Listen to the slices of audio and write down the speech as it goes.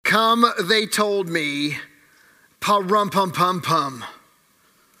come, they told me, pa-rum-pum-pum-pum.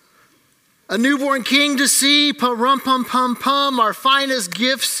 A newborn king to see, pa-rum-pum-pum-pum, our finest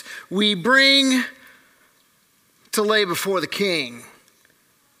gifts we bring to lay before the king.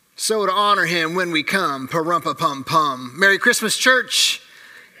 So to honor him when we come, pa-rum-pum-pum-pum. Merry Christmas, church.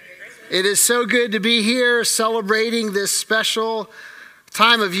 It is so good to be here celebrating this special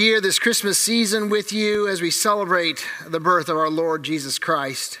time of year, this Christmas season with you as we celebrate the birth of our Lord Jesus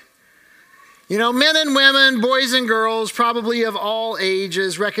Christ. You know, men and women, boys and girls, probably of all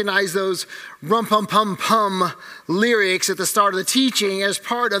ages, recognize those rum-pum-pum-pum lyrics at the start of the teaching as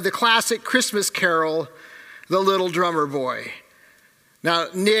part of the classic Christmas carol, The Little Drummer Boy. Now,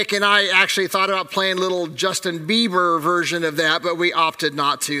 Nick and I actually thought about playing a little Justin Bieber version of that, but we opted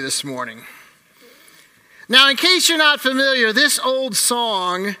not to this morning. Now, in case you're not familiar, this old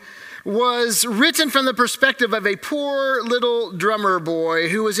song was written from the perspective of a poor little drummer boy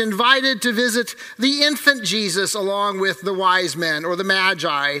who was invited to visit the infant Jesus along with the wise men, or the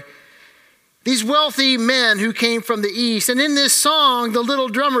Magi, these wealthy men who came from the east. And in this song, the little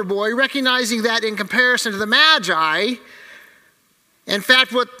drummer boy, recognizing that in comparison to the Magi, in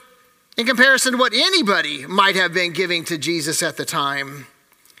fact, in comparison to what anybody might have been giving to Jesus at the time,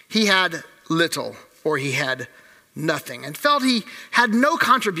 he had little, or he had nothing, and felt he had no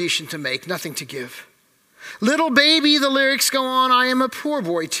contribution to make, nothing to give. Little baby, the lyrics go on, I am a poor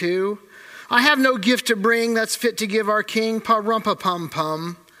boy too. I have no gift to bring that's fit to give our king,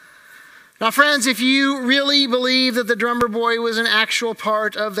 pa-rum-pa-pum-pum. Now, friends, if you really believe that the drummer boy was an actual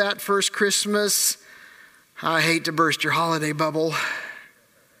part of that first Christmas, I hate to burst your holiday bubble.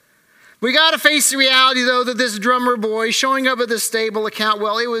 We got to face the reality, though, that this drummer boy showing up at the stable account,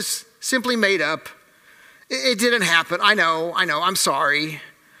 well, it was simply made up. It didn't happen. I know, I'm sorry.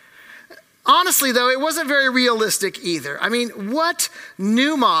 Honestly, though, it wasn't very realistic either. I mean, what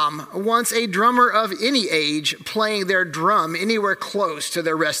new mom wants a drummer of any age playing their drum anywhere close to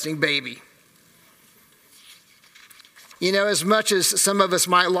their resting baby? You know, as much as some of us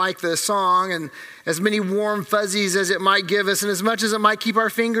might like the song and as many warm fuzzies as it might give us and as much as it might keep our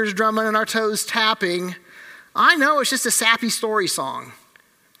fingers drumming and our toes tapping, I know it's just a sappy story song.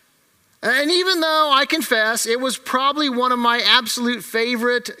 And even though I confess it was probably one of my absolute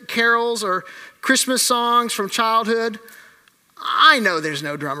favorite carols or Christmas songs from childhood, I know there's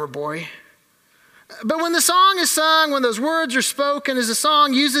no drummer boy. But when the song is sung, when those words are spoken, as the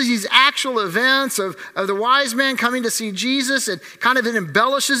song uses these actual events of the wise men coming to see Jesus and kind of it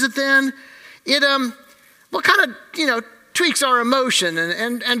embellishes it then, it tweaks our emotion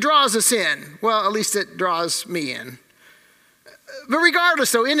and draws us in. Well, at least it draws me in. But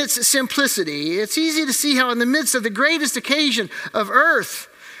regardless, though, in its simplicity, it's easy to see how in the midst of the greatest occasion of earth,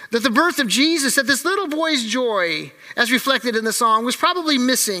 that the birth of Jesus, that this little boy's joy, as reflected in the song, was probably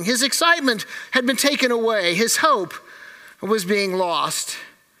missing. His excitement had been taken away. His hope was being lost,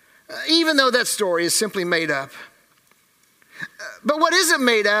 even though that story is simply made up. But what isn't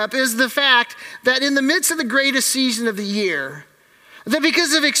made up is the fact that in the midst of the greatest season of the year, that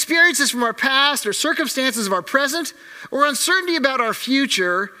because of experiences from our past or circumstances of our present or uncertainty about our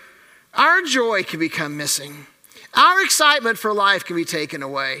future, our joy can become missing. Our excitement for life can be taken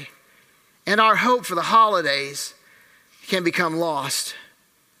away, and our hope for the holidays can become lost.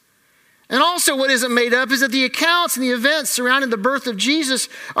 And also what isn't made up is that the accounts and the events surrounding the birth of Jesus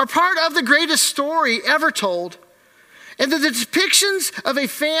are part of the greatest story ever told, and that the depictions of a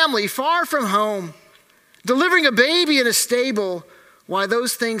family far from home, delivering a baby in a stable, why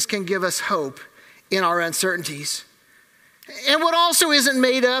those things can give us hope in our uncertainties. And what also isn't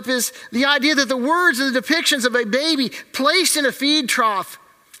made up is the idea that the words and the depictions of a baby placed in a feed trough,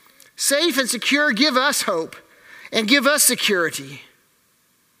 safe and secure, give us hope and give us security,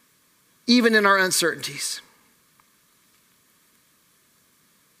 even in our uncertainties.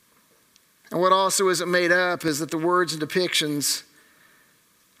 And what also isn't made up is that the words and depictions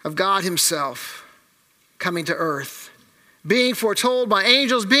of God himself coming to earth, being foretold by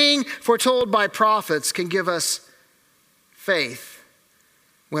angels, being foretold by prophets, can give us faith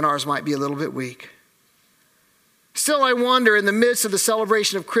when ours might be a little bit weak. Still, I wonder, in the midst of the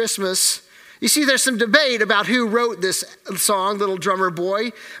celebration of Christmas, you see there's some debate about who wrote this song, Little Drummer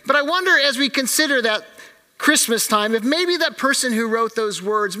Boy, but I wonder as we consider that Christmas time, if maybe that person who wrote those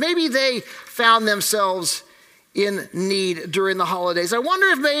words, maybe they found themselves in need during the holidays. I wonder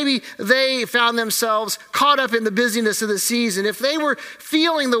if maybe they found themselves caught up in the busyness of the season, if they were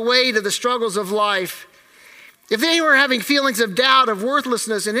feeling the weight of the struggles of life, if they were having feelings of doubt, of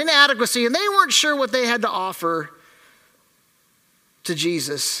worthlessness and inadequacy, and they weren't sure what they had to offer to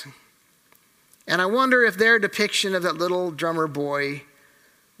Jesus. And I wonder if their depiction of that little drummer boy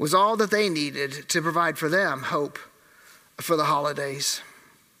was all that they needed to provide for them hope for the holidays.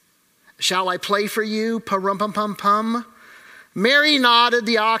 Shall I play for you, pa-rum-pum-pum-pum? Mary nodded,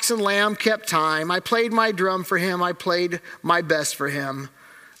 the ox and lamb kept time. I played my drum for him, I played my best for him.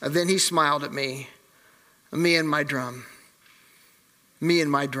 And then he smiled at me and my drum. Me and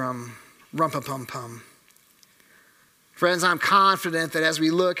my drum, rum-pum-pum-pum. Friends, I'm confident that as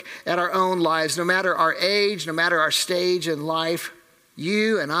we look at our own lives, no matter our age, no matter our stage in life,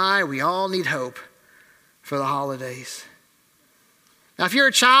 you and I, we all need hope for the holidays. Now, if you're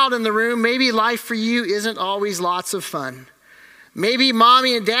a child in the room, maybe life for you isn't always lots of fun. Maybe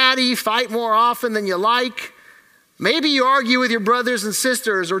mommy and daddy fight more often than you like. Maybe you argue with your brothers and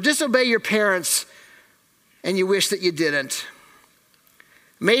sisters or disobey your parents and you wish that you didn't.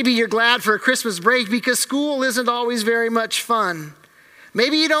 Maybe you're glad for a Christmas break because school isn't always very much fun.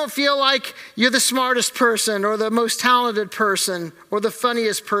 Maybe you don't feel like you're the smartest person or the most talented person or the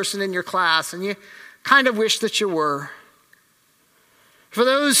funniest person in your class, and you kind of wish that you were. For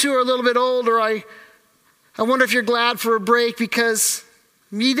those who are a little bit older, I wonder if you're glad for a break because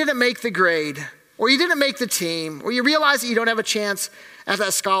you didn't make the grade, or you didn't make the team, or you realize that you don't have a chance at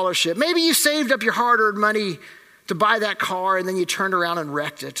that scholarship. Maybe you saved up your hard-earned money to buy that car and then you turned around and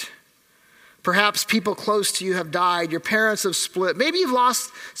wrecked it. Perhaps people close to you have died, your parents have split. Maybe you've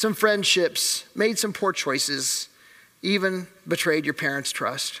lost some friendships, made some poor choices, even betrayed your parents'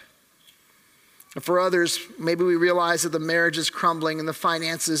 trust. And for others, maybe we realize that the marriage is crumbling and the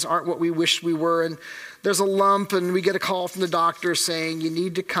finances aren't what we wished we were, and there's a lump and we get a call from the doctor saying you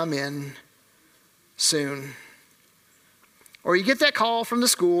need to come in soon. Or you get that call from the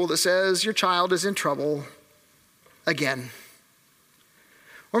school that says your child is in trouble again.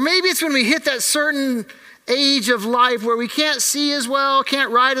 Or maybe it's when we hit that certain age of life where we can't see as well,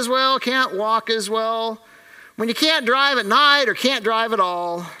 can't ride as well, can't walk as well. When you can't drive at night or can't drive at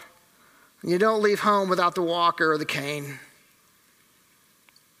all, and you don't leave home without the walker or the cane.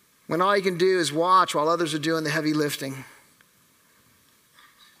 When all you can do is watch while others are doing the heavy lifting.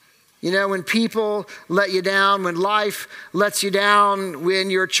 You know, when people let you down, when life lets you down, when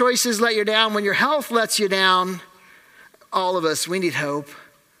your choices let you down, when your health lets you down, all of us, we need hope.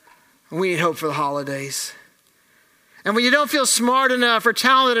 We need hope for the holidays. And when you don't feel smart enough or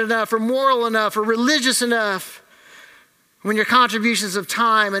talented enough or moral enough or religious enough, when your contributions of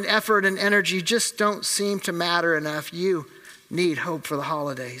time and effort and energy just don't seem to matter enough, you need hope for the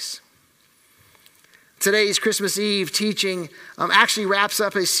holidays. Today's Christmas Eve teaching actually wraps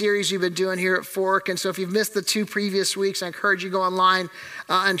up a series we've been doing here at Fork. And so if you've missed the 2 previous weeks, I encourage you to go online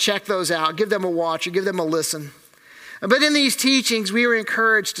and check those out. Give them a watch or give them a listen. But in these teachings, we were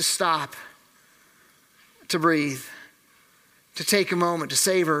encouraged to stop, to breathe, to take a moment, to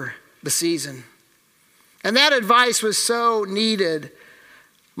savor the season. And that advice was so needed.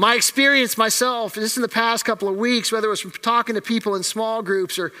 My experience myself, just in the past couple of weeks, whether it was from talking to people in small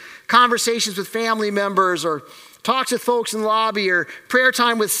groups or conversations with family members or talks with folks in the lobby or prayer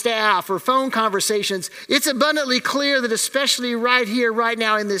time with staff or phone conversations, it's abundantly clear that especially right here, right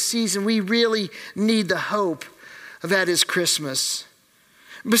now in this season, we really need the hope that is Christmas.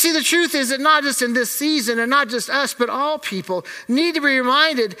 But see, the truth is that not just in this season and not just us, but all people need to be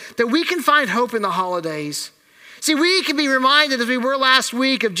reminded that we can find hope in the holidays. See, we can be reminded, as we were last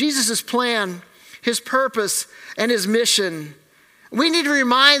week, of Jesus' plan, his purpose, and his mission. We need to be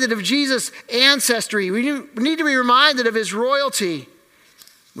reminded of Jesus' ancestry. We need to be reminded of his royalty.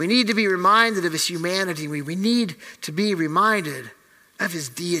 We need to be reminded of his humanity. We need to be reminded of his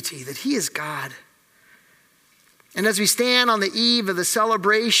deity, that he is God. And as we stand on the eve of the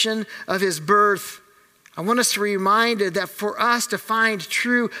celebration of his birth, I want us to be reminded that for us to find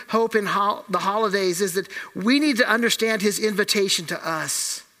true hope in the holidays is that we need to understand his invitation to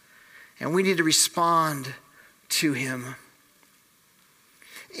us, and we need to respond to him.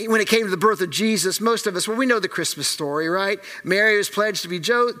 When it came to the birth of Jesus, most of us, we know the Christmas story, right? Mary was pledged to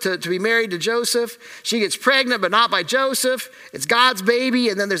be married to Joseph. She gets pregnant, but not by Joseph. It's God's baby,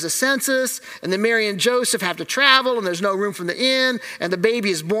 and then there's a census, and then Mary and Joseph have to travel, and there's no room from the inn, and the baby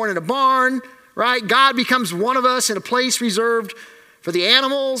is born in a barn, right? God becomes one of us in a place reserved for the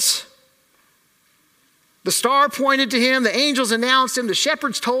animals. The star pointed to him, the angels announced him, the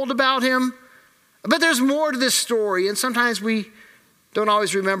shepherds told about him. But there's more to this story, and sometimes we don't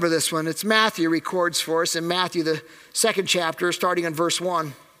always remember this one. It's Matthew records for us in Matthew, the 2nd chapter, starting in verse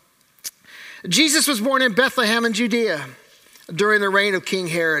 1. Jesus was born in Bethlehem in Judea during the reign of King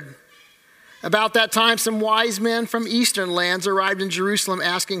Herod. About that time, some wise men from eastern lands arrived in Jerusalem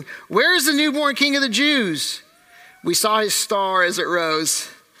asking, "Where is the newborn King of the Jews? We saw his star as it rose,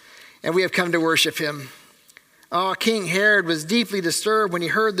 and we have come to worship him." King Herod was deeply disturbed when he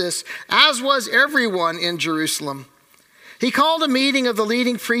heard this, as was everyone in Jerusalem. He called a meeting of the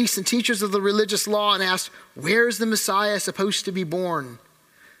leading priests and teachers of the religious law and asked, "Where is the Messiah supposed to be born?"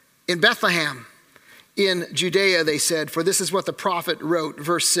 "In Bethlehem, in Judea," they said, "for this is what the prophet wrote,"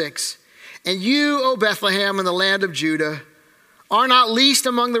 verse 6. "And you, O Bethlehem, in the land of Judah, are not least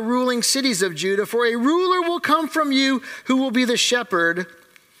among the ruling cities of Judah, for a ruler will come from you who will be the shepherd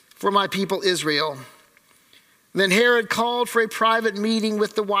for my people Israel." Then Herod called for a private meeting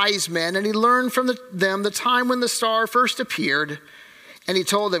with the wise men, and he learned from them the time when the star first appeared. And he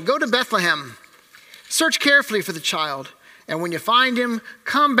told them, "Go to Bethlehem, search carefully for the child, and when you find him,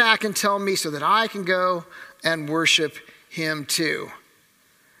 come back and tell me so that I can go and worship him too."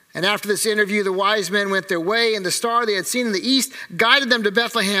 And after this interview, the wise men went their way, and the star they had seen in the east guided them to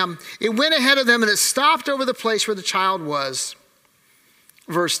Bethlehem. It went ahead of them, and it stopped over the place where the child was.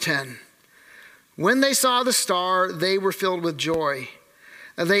 Verse 10. When they saw the star, they were filled with joy.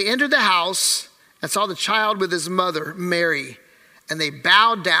 And they entered the house and saw the child with his mother, Mary, and they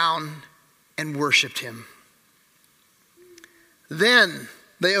bowed down and worshiped him. Then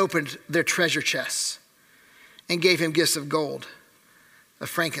they opened their treasure chests and gave him gifts of gold, of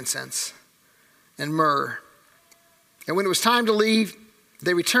frankincense, and myrrh. And when it was time to leave,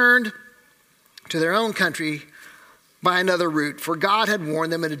 they returned to their own country by another route, for God had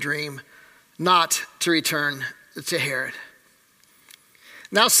warned them in a dream not to return to Herod.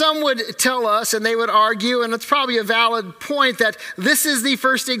 Now, some would tell us, and they would argue, and it's probably a valid point, that this is the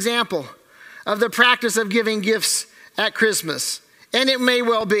first example of the practice of giving gifts at Christmas. And it may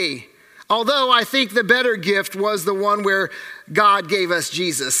well be. Although I think the better gift was the one where God gave us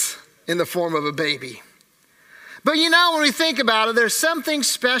Jesus in the form of a baby. But you know, when we think about it, there's something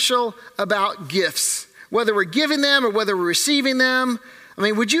special about gifts, whether we're giving them or whether we're receiving them. I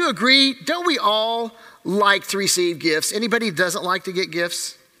mean, would you agree? Don't we all like to receive gifts? Anybody who doesn't like to get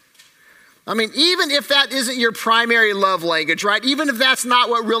gifts? I mean, even if that isn't your primary love language, right? Even if that's not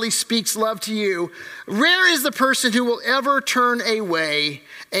what really speaks love to you, rare is the person who will ever turn away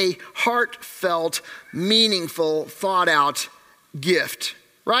a heartfelt, meaningful, thought out gift,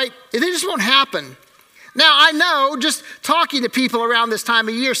 right? It just won't happen. Now, I know, just talking to people around this time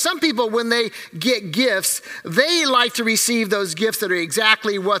of year, some people, when they get gifts, they like to receive those gifts that are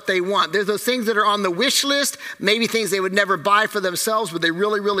exactly what they want. There's those things that are on the wish list, maybe things they would never buy for themselves, but they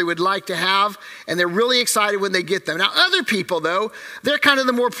really, really would like to have, and they're really excited when they get them. Now, other people, though, they're kind of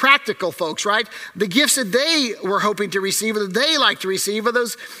the more practical folks, right? The gifts that they were hoping to receive, or that they like to receive, are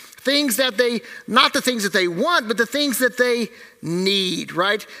those things that not the things that they want, but the things that they need,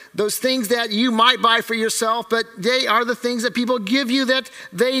 right? Those things that you might buy for yourself, but they are the things that people give you that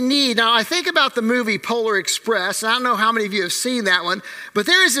they need. Now, I think about the movie Polar Express, and I don't know how many of you have seen that one, but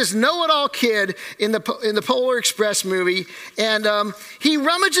there is this know-it-all kid in the Polar Express movie, and he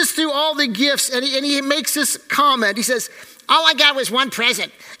rummages through all the gifts, and he makes this comment. He says, "All I got was one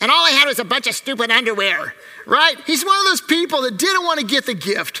present, and all I had was a bunch of stupid underwear," right? He's one of those people that didn't want to get the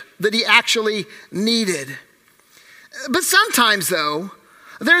gift that he actually needed. But sometimes, though,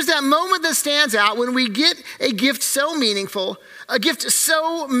 there's that moment that stands out when we get a gift so meaningful, a gift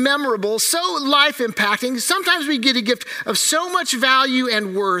so memorable, so life-impacting. Sometimes we get a gift of so much value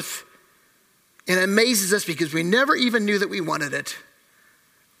and worth, and it amazes us because we never even knew that we wanted it,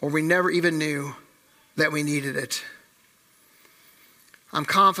 or we never even knew that we needed it. I'm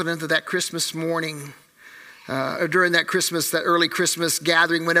confident that Christmas morning, or during that early Christmas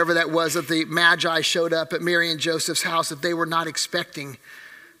gathering, whenever that was, that the Magi showed up at Mary and Joseph's house, that they were not expecting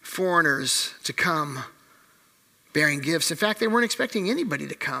foreigners to come bearing gifts. In fact, they weren't expecting anybody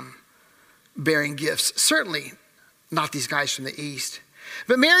to come bearing gifts. Certainly not these guys from the east.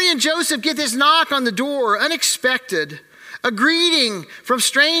 But Mary and Joseph get this knock on the door, unexpected, a greeting from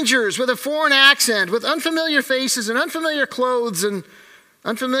strangers with a foreign accent, with unfamiliar faces and unfamiliar clothes and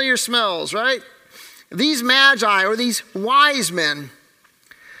unfamiliar smells, right? These magi, or these wise men.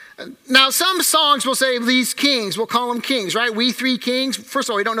 Now, some songs will say these kings, we'll call them kings, right? We three kings. First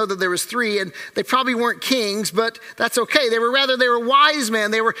of all, we don't know that there was three, and they probably weren't kings, but that's okay. They were wise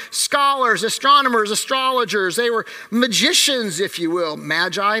men. They were scholars, astronomers, astrologers. They were magicians, if you will.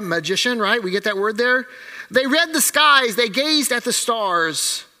 Magi, magician, right? We get that word there. They read the skies. They gazed at the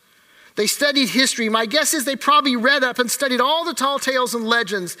stars. They studied history. My guess is they probably read up and studied all the tall tales and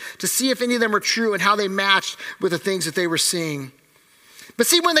legends to see if any of them were true and how they matched with the things that they were seeing. But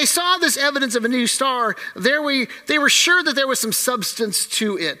see, when they saw this evidence of a new star, they were sure that there was some substance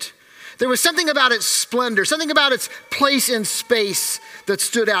to it. There was something about its splendor, something about its place in space that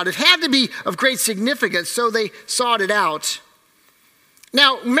stood out. It had to be of great significance, so they sought it out.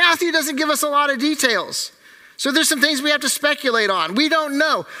 Now, Matthew doesn't give us a lot of details. So there's some things we have to speculate on. We don't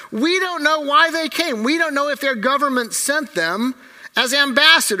know. We don't know why they came. We don't know if their government sent them as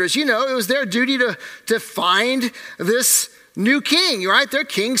ambassadors. You know, it was their duty to find this new king, right? Their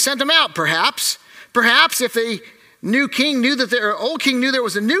king sent them out, perhaps. Perhaps if the new king knew that their old king knew there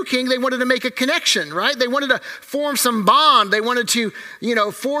was a new king, they wanted to make a connection, right? They wanted to form some bond. They wanted to,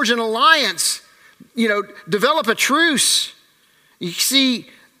 forge an alliance, develop a truce. You see,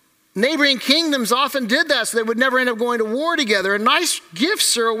 neighboring kingdoms often did that, so they would never end up going to war together. And nice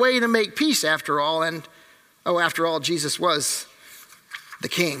gifts are a way to make peace, after all. And, after all, Jesus was the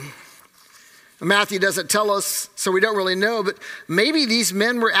king. Matthew doesn't tell us, so we don't really know, but maybe these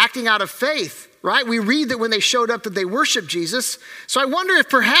men were acting out of faith, right? We read that when they showed up that they worshiped Jesus. So I wonder if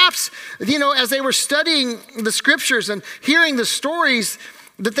perhaps, as they were studying the scriptures and hearing the stories,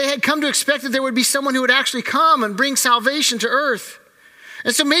 that they had come to expect that there would be someone who would actually come and bring salvation to earth.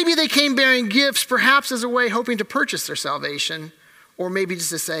 And so maybe they came bearing gifts, perhaps as a way hoping to purchase their salvation, or maybe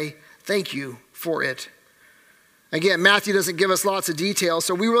just to say thank you for it. Again, Matthew doesn't give us lots of details,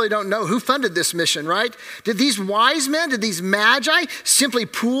 so we really don't know who funded this mission, right? Did these wise men, did these magi simply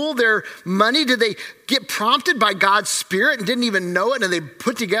pool their money? Did they get prompted by God's Spirit and didn't even know it, and they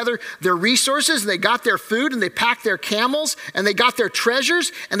put together their resources, and they got their food, and they packed their camels, and they got their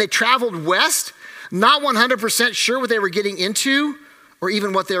treasures, and they traveled west, not 100% sure what they were getting into, or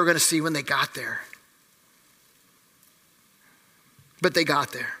even what they were going to see when they got there? But they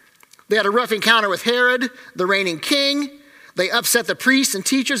got there. They had a rough encounter with Herod, the reigning king. They upset the priests and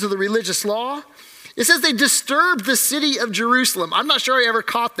teachers of the religious law. It says they disturbed the city of Jerusalem. I'm not sure I ever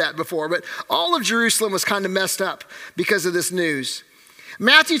caught that before, but all of Jerusalem was kind of messed up because of this news.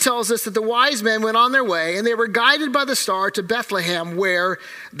 Matthew tells us that the wise men went on their way, and they were guided by the star to Bethlehem, where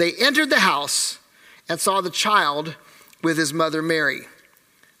they entered the house and saw the child with his mother Mary.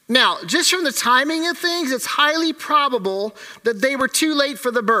 Now, just from the timing of things, it's highly probable that they were too late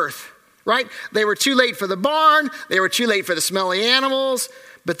for the birth. Right? They were too late for the barn. They were too late for the smelly animals,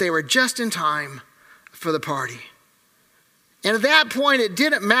 but they were just in time for the party. And at that point, it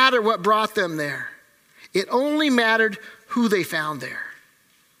didn't matter what brought them there. It only mattered who they found there.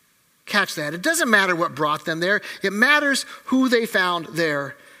 Catch that. It doesn't matter what brought them there. It matters who they found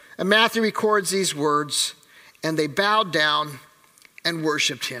there. And Matthew records these words, and they bowed down and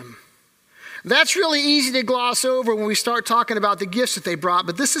worshiped him. That's really easy to gloss over when we start talking about the gifts that they brought,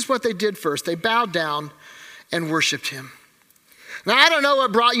 but this is what they did first. They bowed down and worshiped him. Now, I don't know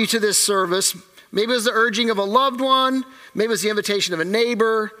what brought you to this service. Maybe it was the urging of a loved one. Maybe it was the invitation of a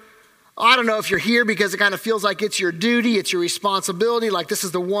neighbor. I don't know if you're here because it kind of feels like it's your duty, it's your responsibility, like this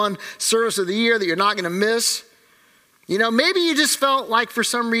is the one service of the year that you're not going to miss. Maybe you just felt like for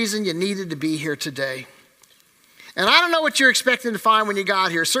some reason you needed to be here today. And I don't know what you're expecting to find when you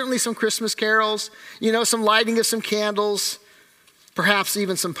got here. Certainly some Christmas carols, some lighting of some candles, perhaps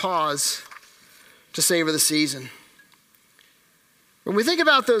even some pause to savor the season. When we think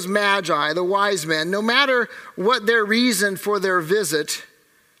about those magi, the wise men, no matter what their reason for their visit,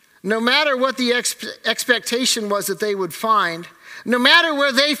 no matter what the expectation was that they would find, no matter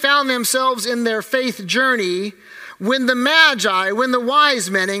where they found themselves in their faith journey, when the wise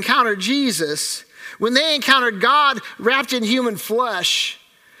men encountered Jesus, when they encountered God wrapped in human flesh,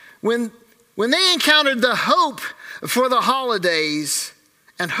 when they encountered the hope for the holidays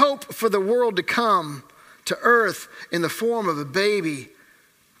and hope for the world to come to earth in the form of a baby,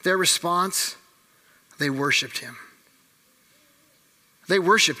 their response, they worshiped him. They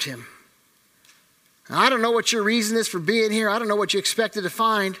worshiped him. Now, I don't know what your reason is for being here. I don't know what you expected to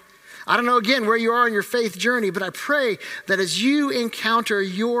find. I don't know, again, where you are in your faith journey, but I pray that as you encounter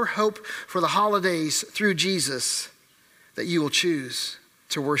your hope for the holidays through Jesus, that you will choose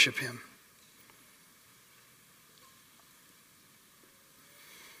to worship him.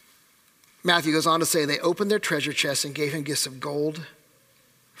 Matthew goes on to say they opened their treasure chests and gave him gifts of gold,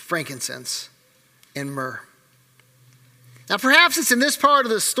 frankincense, and myrrh. Now, perhaps it's in this part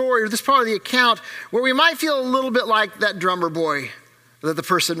of the story, or this part of the account, where we might feel a little bit like that drummer boy that the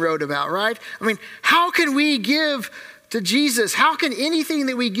person wrote about, right? I mean, how can we give to Jesus? How can anything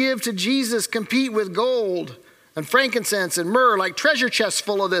that we give to Jesus compete with gold and frankincense and myrrh, like treasure chests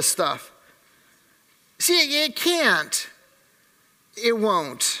full of this stuff? See, it can't. It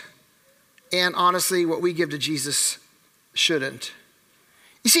won't. And honestly, what we give to Jesus shouldn't.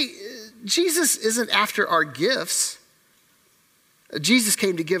 You see, Jesus isn't after our gifts. Jesus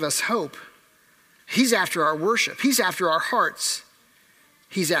came to give us hope. He's after our worship. He's after our hearts.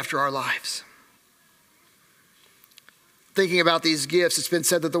 He's after our lives. Thinking about these gifts, it's been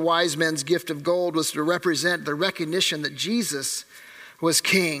said that the wise men's gift of gold was to represent the recognition that Jesus was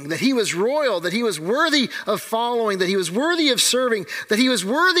king, that he was royal, that he was worthy of following, that he was worthy of serving, that he was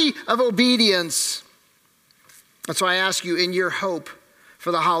worthy of obedience. And so I ask you, in your hope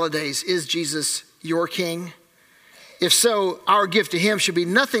for the holidays, is Jesus your king? If so, our gift to him should be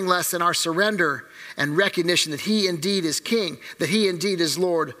nothing less than our surrender and recognition that he indeed is king, that he indeed is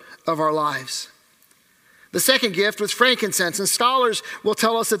Lord of our lives. The second gift was frankincense, and scholars will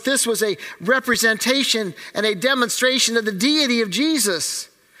tell us that this was a representation and a demonstration of the deity of Jesus,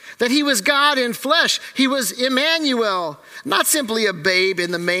 that he was God in flesh. He was Emmanuel, not simply a babe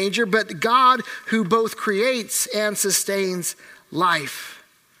in the manger, but God who both creates and sustains life.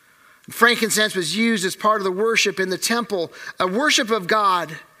 Frankincense was used as part of the worship in the temple, a worship of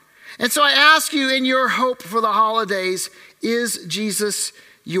God. And so I ask you, in your hope for the holidays, is Jesus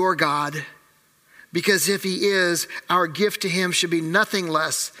your God? Because if he is, our gift to him should be nothing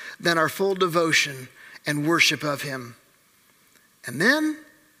less than our full devotion and worship of him. And then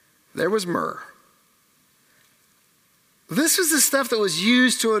there was myrrh. This was the stuff that was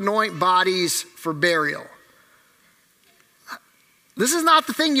used to anoint bodies for burial. This is not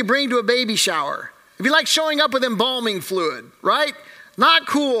the thing you bring to a baby shower. It'd be like showing up with embalming fluid, right? Not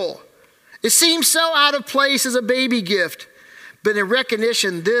cool. It seems so out of place as a baby gift. But in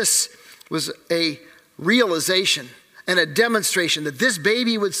recognition, this was a realization and a demonstration that this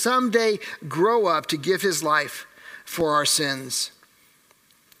baby would someday grow up to give his life for our sins.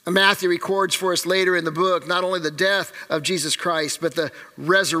 Matthew records for us later in the book not only the death of Jesus Christ, but the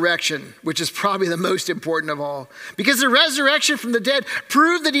resurrection, which is probably the most important of all. Because the resurrection from the dead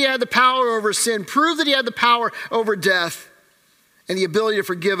proved that he had the power over sin, proved that he had the power over death, and the ability to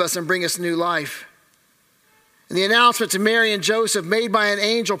forgive us and bring us new life. And the announcement to Mary and Joseph made by an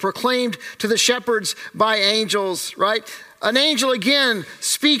angel, proclaimed to the shepherds by angels, right? An angel again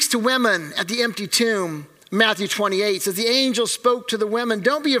speaks to women at the empty tomb. Matthew 28 says, the angel spoke to the women.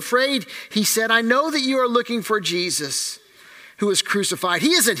 Don't be afraid, he said. I know that you are looking for Jesus who was crucified.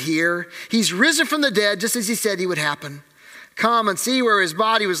 He isn't here. He's risen from the dead, just as he said he would happen. Come and see where his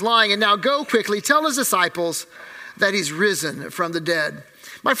body was lying. And now go quickly, tell his disciples that he's risen from the dead.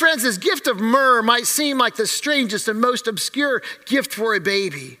 My friends, this gift of myrrh might seem like the strangest and most obscure gift for a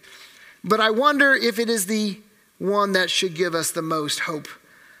baby, but I wonder if it is the one that should give us the most hope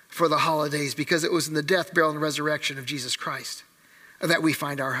for the holidays, because it was in the death, burial, and resurrection of Jesus Christ that we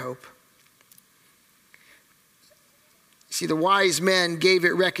find our hope. See, the wise men gave it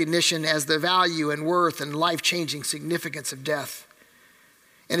recognition as the value and worth and life-changing significance of death.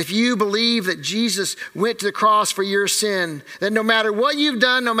 And if you believe that Jesus went to the cross for your sin, then no matter what you've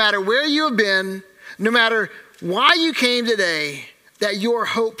done, no matter where you have been, no matter why you came today, that your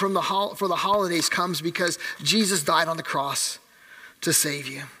hope for the holidays comes because Jesus died on the cross to save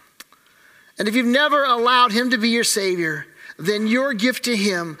you. And if you've never allowed him to be your Savior, then your gift to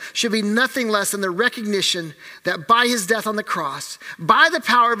him should be nothing less than the recognition that by his death on the cross, by the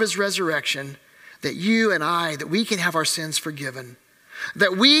power of his resurrection, that you and I, that we can have our sins forgiven,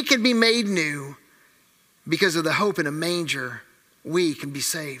 that we can be made new. Because of the hope in a manger, we can be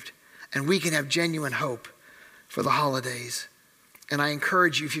saved, and we can have genuine hope for the holidays. And I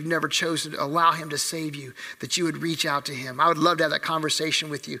encourage you, if you've never chosen to allow him to save you, that you would reach out to him. I would love to have that conversation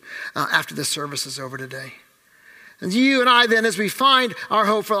with you after the service is over today. And you and I then, as we find our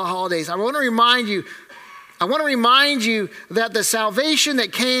hope for the holidays, I want to remind you that the salvation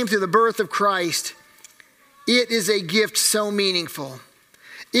that came through the birth of Christ, it is a gift so meaningful.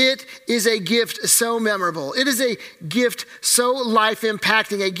 It is a gift so memorable. It is a gift so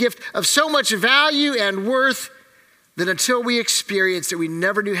life-impacting, a gift of so much value and worth that until we experienced it, we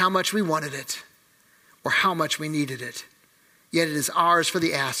never knew how much we wanted it or how much we needed it. Yet it is ours for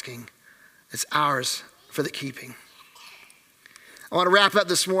the asking. It's ours for the keeping. I want to wrap up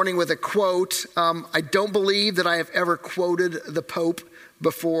this morning with a quote. I don't believe that I have ever quoted the Pope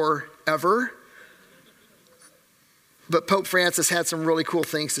before, ever. But Pope Francis had some really cool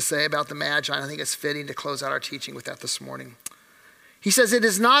things to say about the Magi, and I think it's fitting to close out our teaching with that this morning. He says, it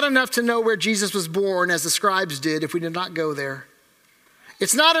is not enough to know where Jesus was born, as the scribes did, if we did not go there.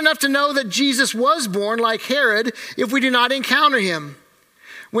 It's not enough to know that Jesus was born like Herod if we do not encounter him.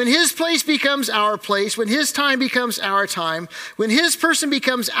 When his place becomes our place, when his time becomes our time, when his person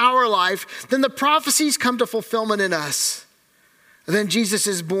becomes our life, then the prophecies come to fulfillment in us. Then Jesus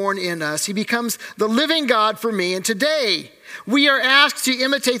is born in us. He becomes the living God for me. And today we are asked to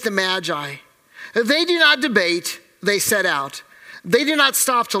imitate the Magi. They do not debate, they set out. They do not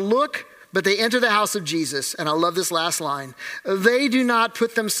stop to look, but they enter the house of Jesus. And I love this last line. They do not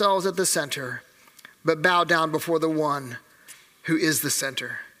put themselves at the center, but bow down before the one who is the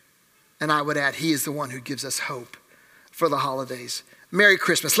center. And I would add, he is the one who gives us hope for the holidays Merry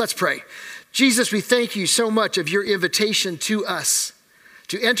Christmas. Let's pray. Jesus, we thank you so much of your invitation to us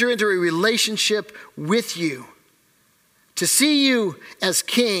to enter into a relationship with you, to see you as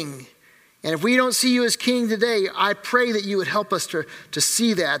King. And if we don't see you as King today, I pray that you would help us to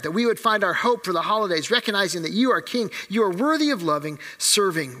see that we would find our hope for the holidays, recognizing that you are King, you are worthy of loving,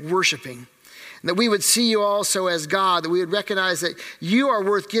 serving, worshiping. And that we would see you also as God, that we would recognize that you are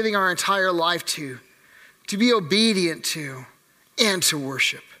worth giving our entire life to be obedient to, and to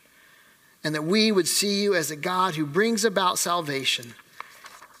worship. And that we would see you as a God who brings about salvation,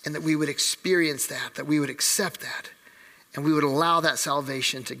 and that we would experience that we would accept that, and we would allow that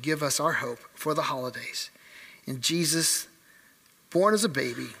salvation to give us our hope for the holidays. In Jesus, born as a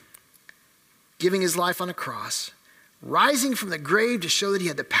baby, giving his life on a cross, rising from the grave to show that he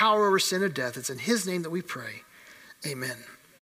had the power over sin and death. It's in his name that we pray. Amen.